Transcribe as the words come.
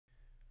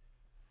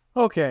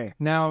Okay,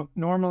 now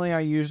normally I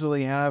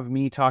usually have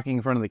me talking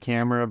in front of the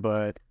camera,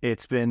 but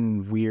it's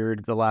been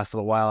weird the last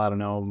little while. I don't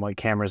know, my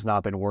camera's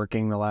not been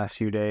working the last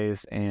few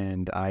days,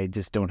 and I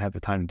just don't have the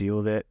time to deal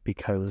with it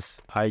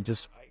because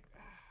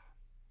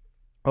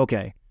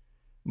okay.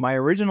 My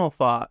original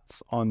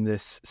thoughts on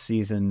this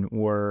season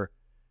were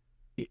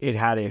it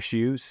had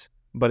issues,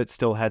 but it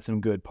still had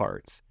some good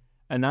parts.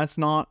 And that's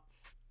not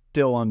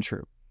still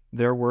untrue.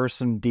 There were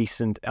some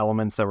decent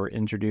elements that were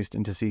introduced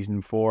into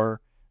season 4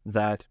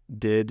 that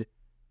did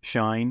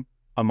shine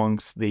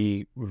amongst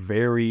the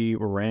very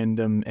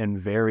random and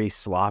very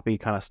sloppy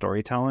kind of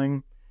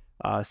storytelling.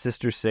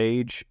 Sister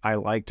Sage, I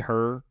liked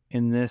her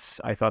in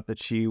this. I thought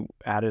that she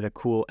added a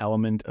cool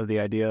element of the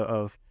idea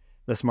of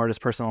the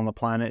smartest person on the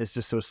planet is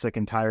just so sick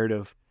and tired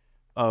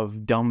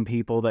of dumb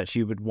people that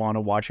she would want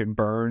to watch it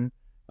burn,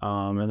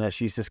 and that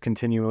she's just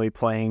continually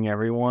playing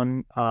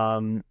everyone.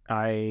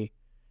 I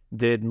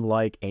did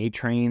like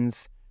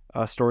A-Train's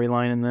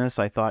storyline in this.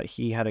 I thought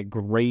he had a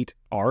great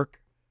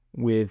arc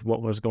with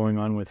what was going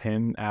on with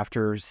him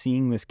after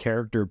seeing this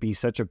character be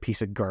such a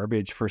piece of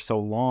garbage for so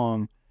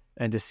long,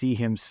 and to see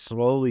him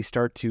slowly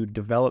start to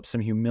develop some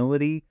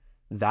humility.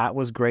 That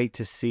was great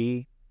to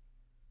see.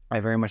 I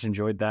very much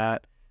enjoyed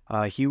that.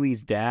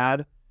 Huey's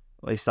dad,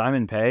 like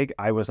Simon Pegg,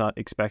 I was not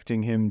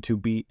expecting him to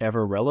be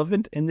ever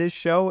relevant in this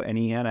show, and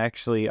he had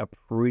actually a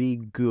pretty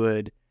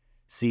good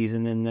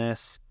season in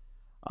this.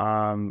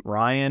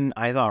 Ryan,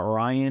 I thought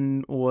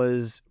Ryan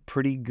was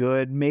pretty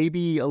good,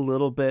 maybe a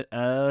little bit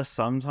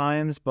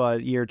sometimes,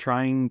 but you're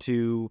trying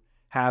to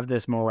have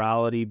this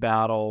morality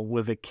battle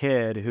with a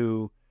kid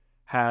who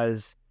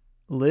has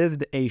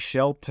lived a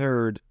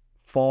sheltered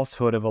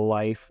falsehood of a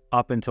life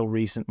up until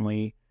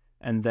recently,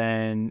 and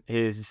then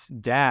his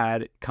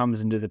dad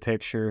comes into the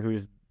picture,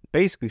 who's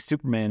basically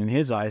Superman in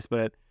his eyes,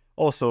 but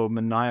also a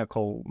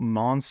maniacal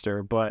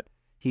monster, but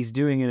he's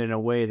doing it in a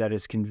way that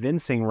is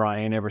convincing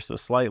Ryan ever so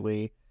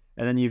slightly.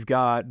 And then you've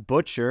got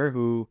Butcher,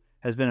 who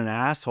has been an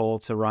asshole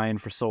to Ryan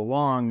for so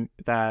long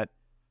that,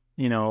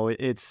 you know,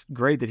 it's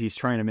great that he's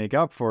trying to make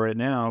up for it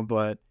now,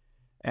 but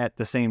at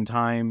the same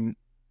time,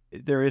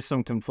 there is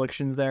some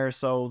conflictions there.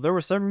 So there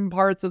were certain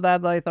parts of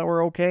that I thought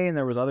were okay, and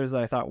there was others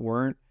that I thought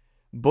weren't.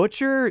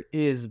 Butcher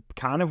is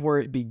kind of where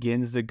it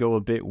begins to go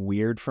a bit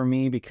weird for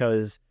me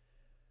because,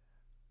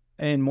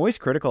 and Moist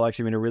Critical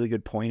actually made a really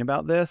good point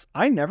about this,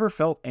 I never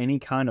felt any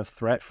kind of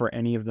threat for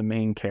any of the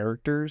main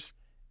characters,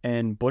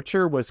 and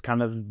Butcher was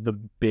kind of the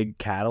big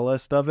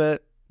catalyst of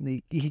it.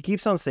 He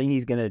keeps on saying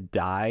he's going to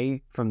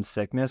die from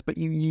sickness, but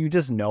you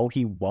just know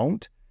he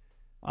won't.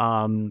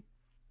 You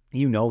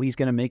know he's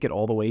going to make it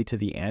all the way to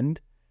the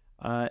end.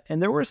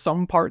 And there were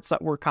some parts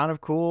that were kind of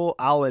cool.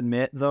 I'll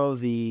admit, though,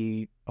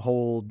 the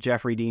whole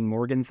Jeffrey Dean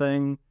Morgan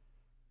thing,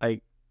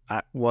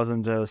 that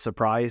wasn't a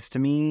surprise to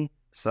me.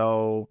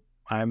 So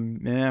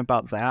I'm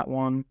about that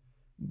one.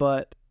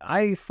 But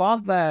I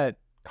thought that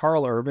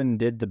Carl Urban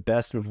did the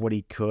best of what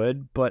he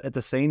could. But at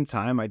the same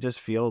time, I just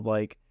feel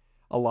like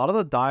a lot of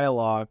the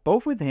dialogue,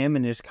 both with him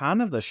and just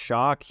kind of the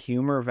shock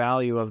humor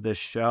value of this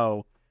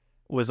show,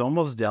 was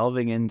almost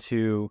delving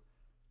into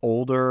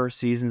older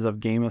seasons of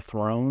Game of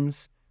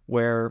Thrones,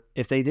 where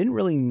if they didn't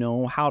really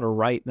know how to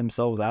write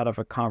themselves out of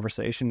a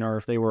conversation, or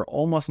if they were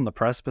almost on the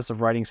precipice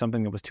of writing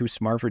something that was too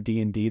smart for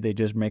D&D, they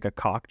just make a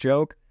cock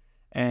joke.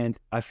 And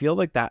I feel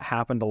like that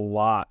happened a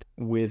lot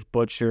with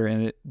Butcher,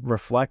 and it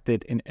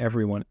reflected in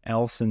everyone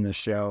else in the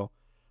show.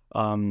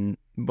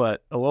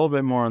 But a little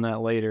bit more on that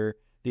later.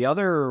 The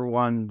other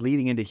one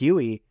leading into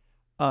Huey,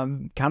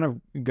 kind of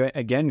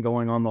again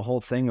going on the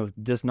whole thing of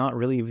just not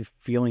really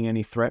feeling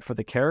any threat for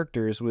the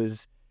characters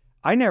was,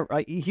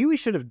 Huey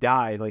should have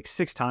died like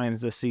 6 times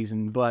this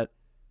season, but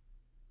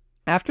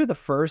after the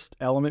first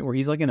element where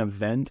he's like an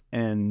event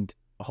and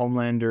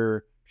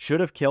Homelander should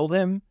have killed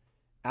him,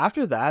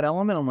 after that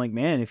element, I'm like,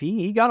 man, if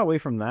he got away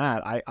from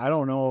that, I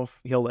don't know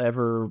if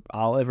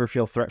I'll ever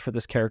feel threat for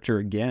this character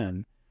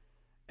again.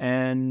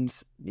 And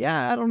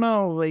yeah, I don't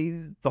know, like,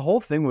 the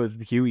whole thing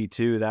with Huey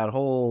too, that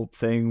whole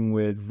thing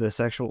with the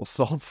sexual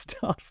assault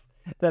stuff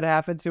that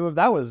happened to him,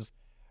 that was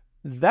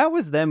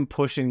them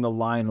pushing the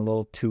line a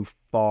little too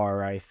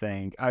far, I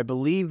think. I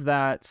believe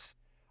that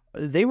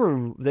they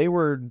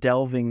were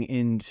delving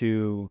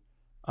into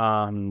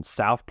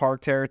South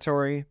Park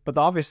territory, but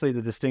obviously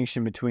the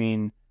distinction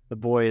between The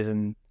Boys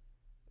and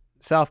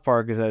South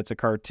Park is that it's a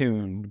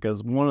cartoon,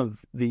 because one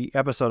of the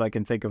episode I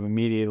can think of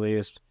immediately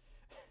is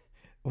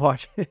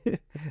watch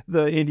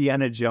the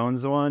Indiana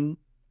Jones one,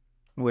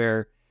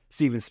 where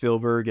Steven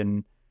Spielberg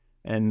and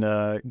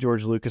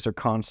George Lucas are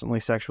constantly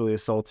sexually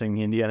assaulting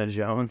Indiana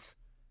Jones.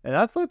 And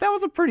that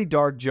was a pretty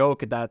dark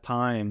joke at that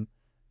time.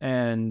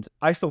 And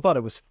I still thought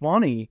it was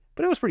funny,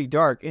 but it was pretty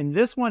dark. In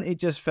this one, it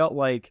just felt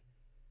like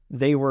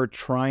they were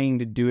trying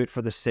to do it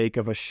for the sake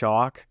of a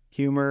shock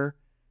humor,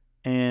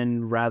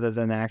 and rather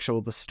than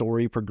the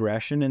story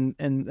progression.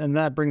 And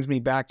that brings me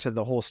back to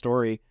the whole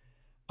story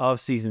of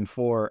season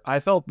 4. I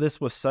felt this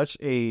was such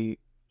a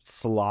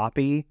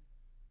sloppy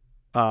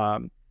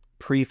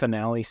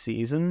pre-finale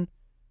season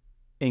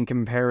in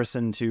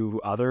comparison to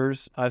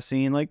others I've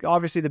seen. Like,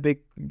 obviously the big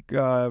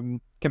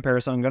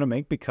comparison I'm going to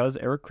make, because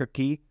Eric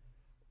Kripe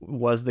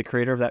was the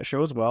creator of that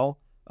show as well.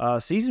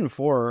 Season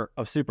 4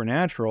 of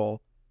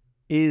Supernatural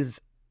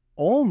is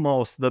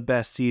almost the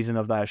best season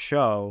of that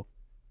show.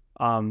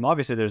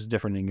 Obviously there's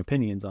differing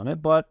opinions on it,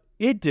 but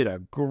it did a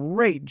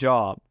great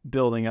job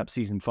building up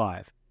season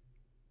 5.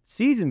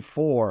 Season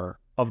 4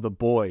 of The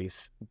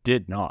Boys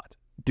did not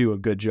do a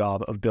good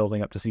job of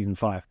building up to season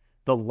 5.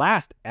 The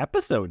last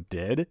episode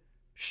did,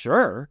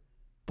 sure,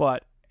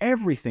 but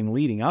everything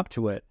leading up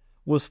to it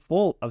was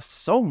full of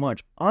so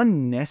much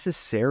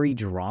unnecessary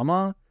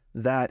drama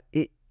that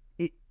it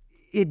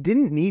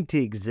didn't need to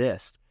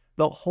exist.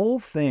 The whole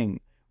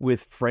thing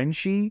with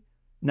Frenchie,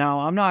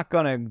 now I'm not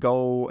gonna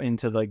go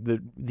into like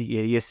the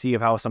idiocy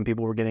of how some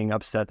people were getting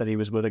upset that he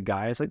was with a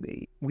guy. It's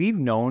like, we've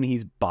known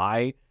he's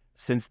bi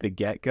since the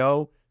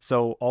get-go,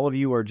 so all of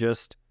you are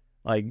just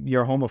like,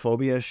 your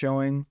homophobia is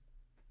showing.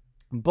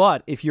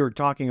 But if you're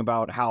talking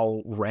about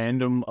how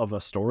random of a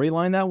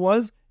storyline that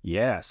was,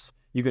 yes,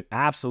 you could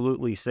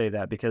absolutely say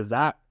that, because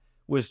that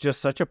was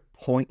just such a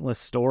pointless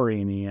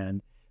story in the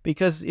end.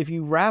 Because if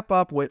you wrap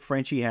up what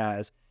Frenchie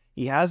has,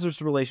 he has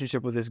this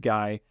relationship with this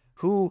guy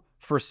who,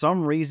 for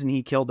some reason,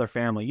 he killed their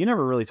family. You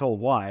never really told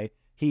why.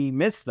 He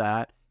missed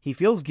that. He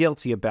feels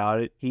guilty about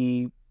it.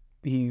 He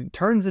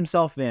turns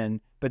himself in,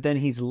 but then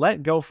he's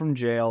let go from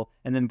jail.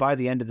 And then by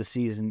the end of the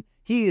season,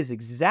 he is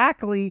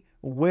exactly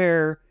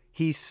where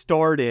he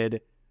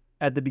started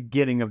at the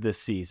beginning of this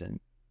season,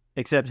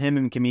 except him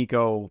and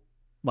Kimiko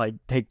like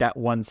take that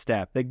one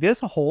step. Like,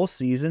 this whole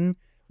season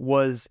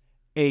was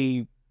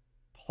a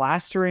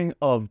plastering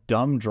of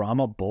dumb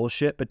drama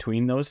bullshit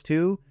between those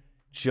two,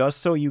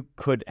 just so you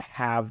could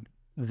have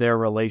their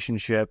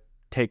relationship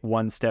take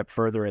one step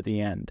further at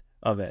the end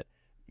of it.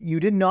 You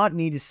did not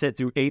need to sit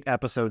through 8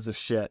 episodes of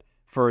shit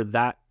for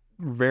that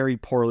very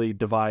poorly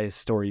devised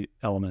story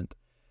element.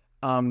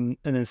 And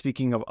then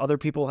speaking of other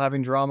people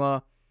having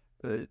drama,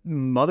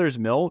 Mother's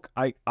Milk,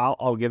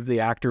 I'll give the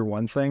actor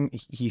one thing.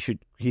 He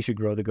should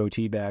grow the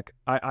goatee back.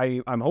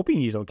 I'm hoping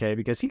he's okay,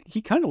 because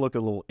he kind of looked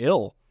a little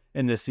ill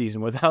in this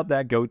season without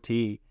that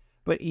goatee.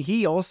 But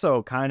he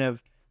also kind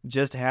of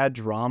just had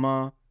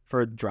drama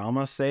for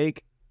drama's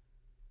sake.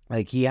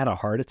 Like, he had a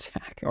heart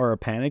attack or a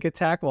panic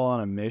attack while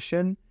on a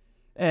mission.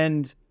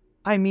 And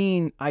I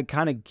mean, I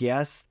kind of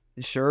guess,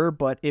 sure,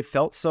 but it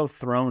felt so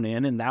thrown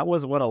in. And that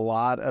was what a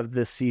lot of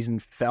this season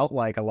felt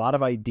like. A lot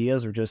of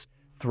ideas were just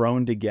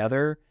thrown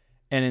together.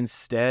 And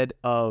instead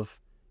of,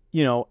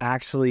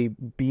 actually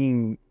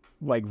being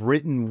like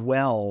written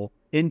well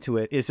into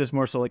it, it's just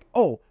more so like,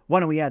 oh, why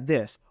don't we add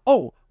this?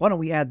 Oh, why don't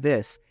we add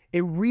this?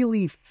 It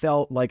really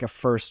felt like a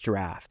first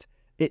draft.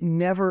 It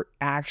never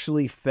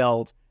actually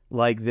felt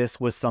like this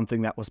was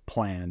something that was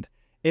planned.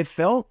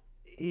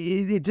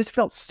 It just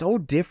felt so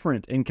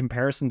different in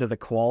comparison to the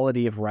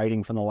quality of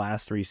writing from the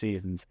last 3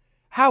 seasons.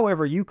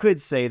 However, you could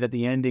say that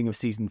the ending of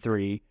season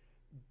 3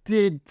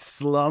 did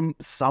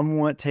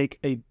somewhat take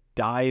a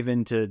dive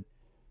into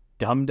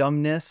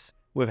dum-dumness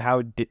with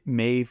how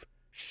Maeve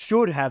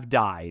should have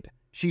died.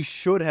 She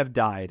should have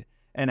died.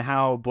 And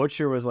how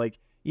Butcher was like,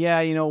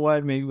 yeah, you know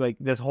what? Maybe like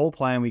this whole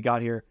plan we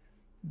got here,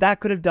 that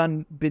could have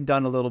been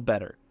done a little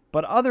better.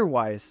 But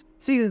otherwise,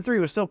 season 3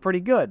 was still pretty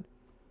good.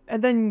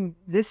 And then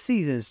this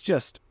season is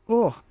just,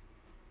 I'm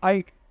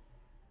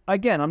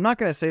not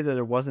going to say that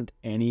there wasn't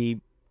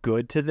any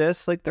good to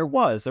this. Like, there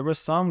was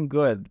some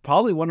good.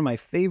 Probably one of my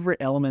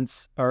favorite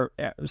elements or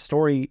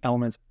story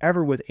elements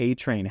ever with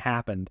A-Train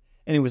happened.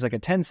 And it was like a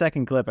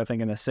 10-second clip, I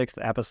think, in the 6th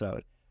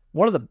episode.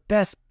 One of the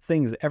best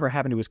things that ever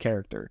happened to his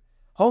character.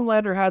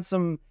 Homelander had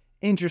some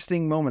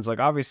interesting moments. Like,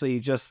 obviously,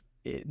 just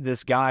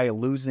this guy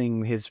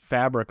losing his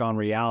fabric on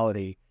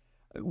reality.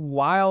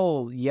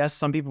 While, yes,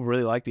 some people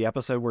really like the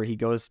episode where he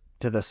goes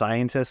to the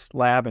scientist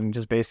lab and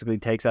just basically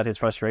takes out his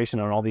frustration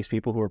on all these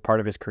people who are part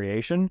of his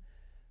creation,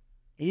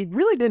 it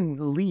really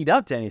didn't lead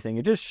up to anything.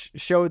 It just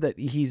showed that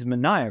he's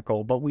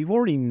maniacal, but we've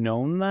already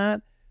known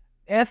that.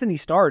 Anthony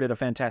Starr did a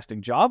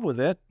fantastic job with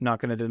it. Not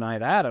going to deny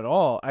that at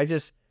all. I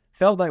just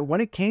felt like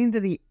when it came to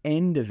the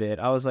end of it,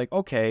 I was like,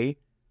 okay,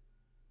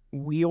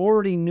 we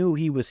already knew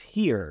he was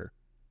here.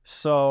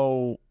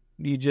 So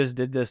you just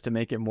did this to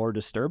make it more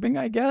disturbing,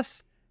 I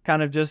guess.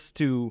 Kind of just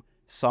to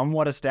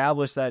somewhat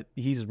establish that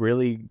he's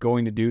really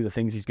going to do the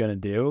things he's going to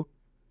do.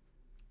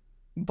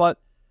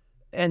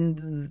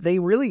 And they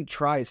really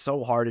tried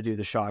so hard to do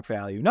the shock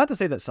value. Not to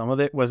say that some of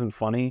it wasn't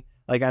funny.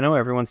 Like, I know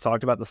everyone's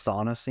talked about the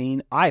sauna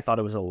scene. I thought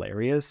it was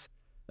hilarious.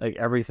 Like,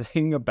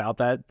 everything about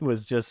that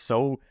was just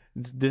so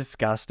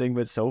disgusting,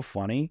 but so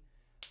funny.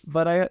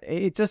 But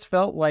it just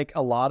felt like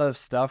a lot of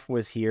stuff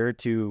was here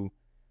to,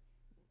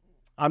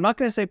 I'm not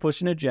going to say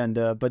push an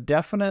agenda, but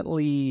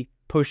definitely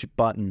push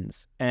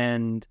buttons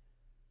and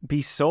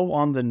be so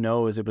on the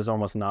nose it was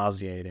almost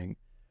nauseating.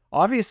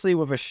 Obviously,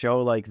 with a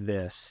show like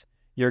this,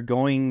 you're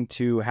going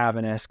to have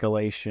an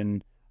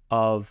escalation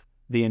of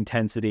the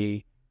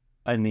intensity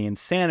and the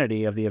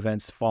insanity of the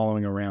events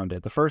following around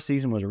it. The first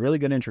season was a really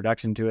good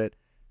introduction to it,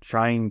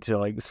 trying to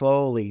like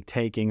slowly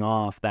taking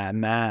off that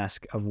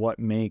mask of what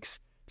makes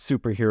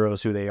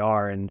superheroes who they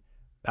are and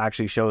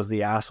actually shows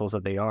the assholes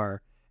that they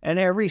are. And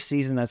every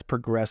season that's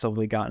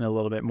progressively gotten a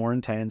little bit more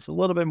intense, a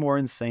little bit more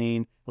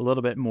insane, a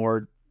little bit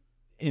more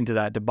into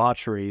that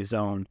debauchery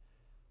zone.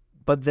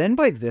 But then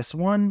by this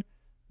one,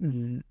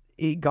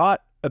 it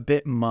got a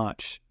bit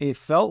much. It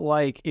felt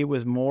like it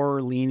was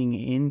more leaning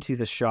into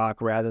the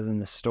shock rather than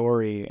the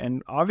story.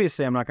 And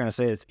obviously, I'm not going to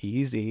say it's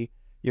easy.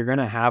 You're going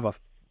to have a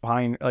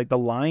fine, like the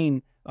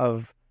line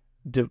of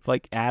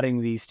like adding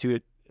these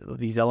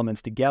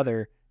elements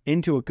together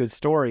into a good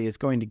story is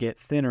going to get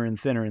thinner and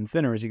thinner and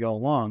thinner as you go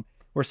along.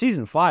 Where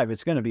season 5,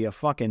 it's going to be a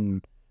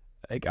fucking,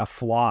 like a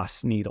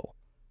floss needle.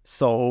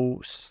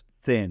 So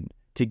thin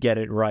to get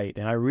it right.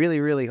 And I really,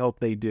 really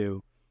hope they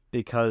do,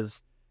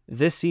 because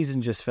this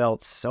season just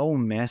felt so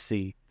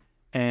messy,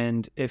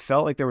 and it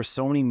felt like there were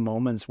so many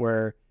moments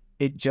where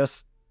it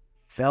just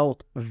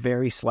felt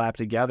very slapped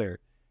together.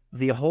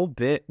 The whole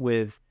bit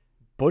with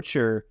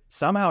Butcher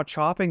somehow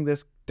chopping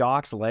his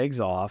doc's leg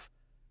off,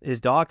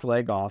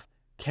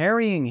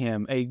 carrying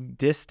him a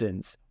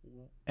distance,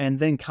 and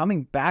then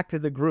coming back to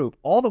the group,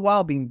 all the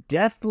while being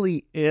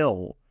deathly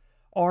ill,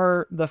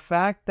 or the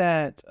fact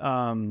that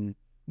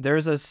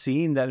there's a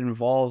scene that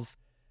involves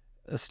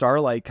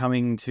Starlight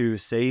coming to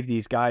save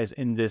these guys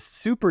in this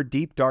super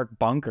deep, dark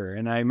bunker.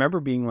 And I remember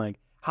being like,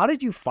 how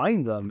did you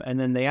find them? And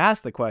then they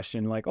asked the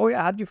question like, oh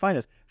yeah, how did you find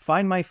us?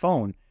 Find my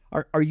phone.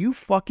 Are you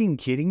fucking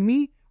kidding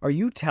me? Are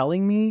you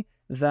telling me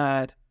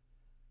that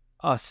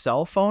a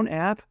cell phone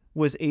app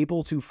was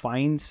able to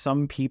find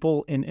some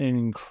people in an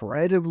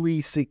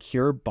incredibly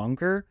secure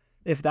bunker?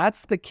 If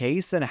that's the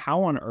case, then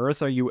how on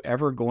earth are you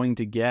ever going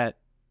to get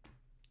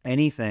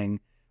anything?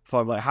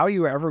 Like, how are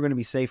you ever going to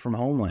be safe from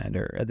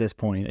Homelander at this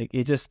point?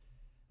 It just,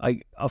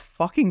 like, a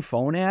fucking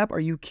phone app? Are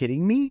you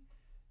kidding me?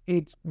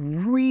 It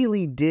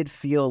really did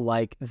feel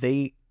like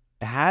they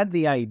had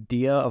the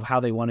idea of how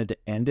they wanted to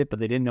end it, but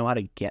they didn't know how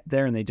to get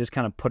there, and they just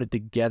kind of put it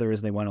together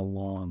as they went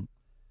along.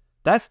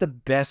 That's the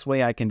best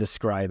way I can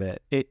describe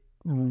it. It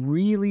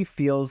really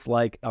feels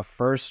like a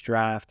first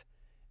draft.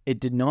 It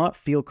did not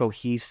feel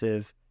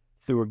cohesive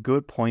through a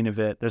good point of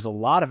it. There's a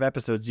lot of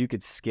episodes you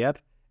could skip,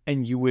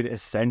 and you would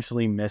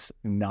essentially miss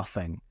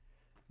nothing.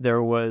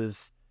 There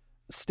was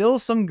still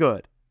some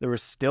good.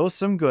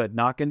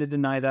 Not going to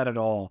deny that at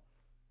all.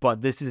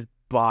 But this is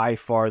by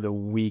far the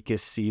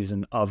weakest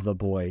season of The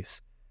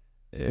Boys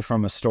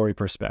from a story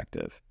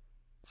perspective.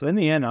 So in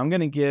the end, I'm going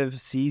to give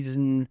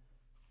season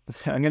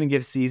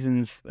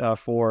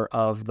 4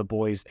 of The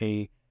Boys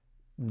a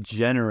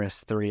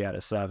generous 3 out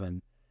of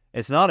 7.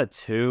 It's not a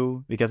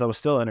 2 because I was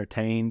still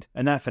entertained,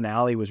 and that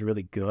finale was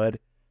really good.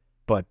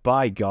 But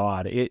by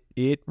God, it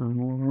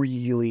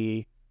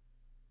really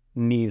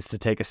needs to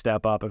take a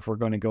step up if we're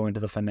going to go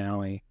into the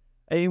finale.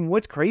 And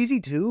what's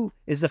crazy too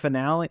is the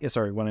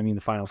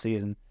final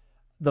season.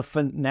 The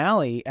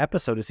finale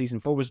episode of season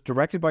 4 was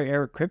directed by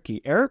Eric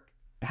Kripe. Eric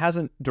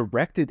hasn't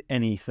directed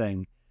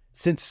anything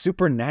since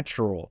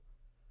Supernatural.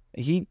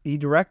 He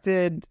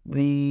directed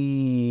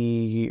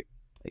I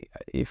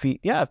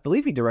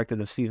believe he directed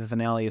the season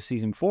finale of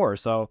season 4.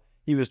 So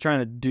he was trying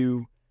to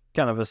do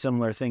kind of a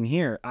similar thing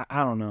here.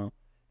 I don't know.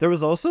 There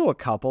was also a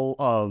couple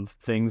of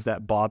things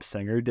that Bob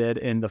Singer did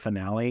in the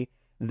finale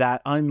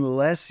that,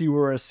 unless you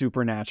were a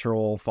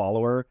Supernatural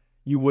follower,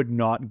 you would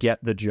not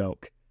get the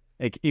joke.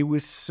 Like, it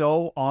was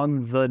so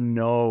on the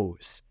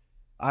nose.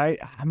 I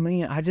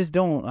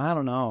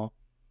don't know.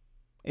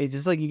 It's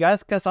just like, you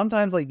guys, because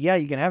sometimes, like, yeah,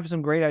 you can have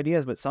some great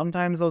ideas, but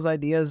sometimes those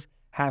ideas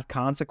have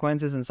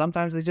consequences, and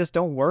sometimes they just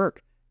don't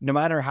work. No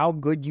matter how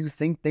good you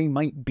think they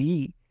might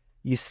be,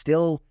 you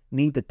still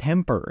need to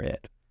temper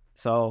it.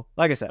 So,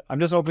 like I said, I'm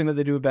just hoping that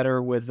they do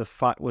better with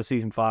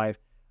season 5.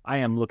 I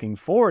am looking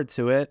forward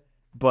to it,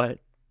 but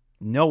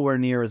nowhere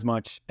near as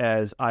much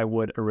as I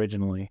would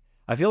originally.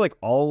 I feel like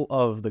all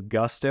of the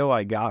gusto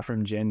I got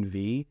from Gen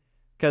V,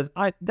 because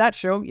that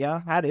show,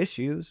 had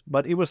issues,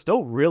 but it was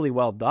still really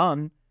well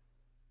done.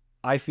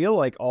 I feel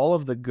like all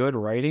of the good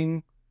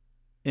writing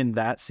in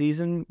that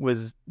season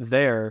was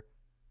there,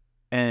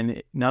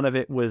 and none of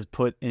it was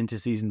put into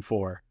season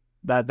 4.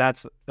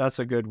 That's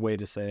a good way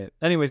to say it.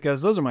 Anyways,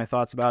 guys, those are my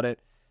thoughts about it.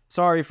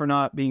 Sorry for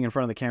not being in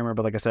front of the camera,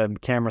 but like I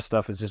said, camera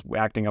stuff is just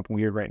acting up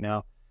weird right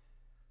now.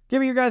 Give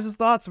me your guys'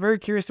 thoughts. Very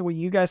curious to what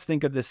you guys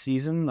think of this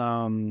season.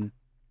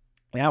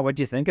 What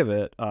do you think of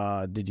it?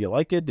 Did you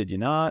like it? Did you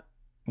not?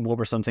 What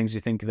were some things you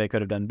think they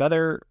could have done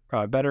better?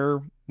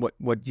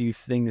 What do you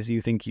think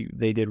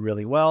they did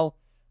really well?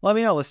 Let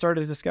me know. Let's start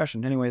a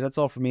discussion. Anyways, that's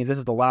all for me. This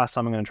is the last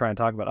time I'm going to try and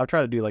talk about it. I've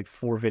tried to do like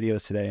 4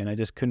 videos today, and I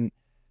just couldn't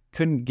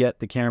get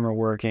the camera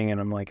working,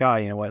 and I'm like,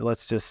 you know what?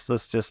 Let's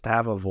just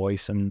have a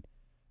voice and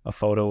a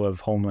photo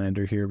of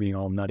Homelander here being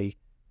all nutty,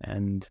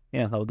 and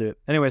yeah, that'll do it.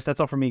 Anyways, that's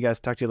all for me, guys.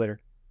 Talk to you later.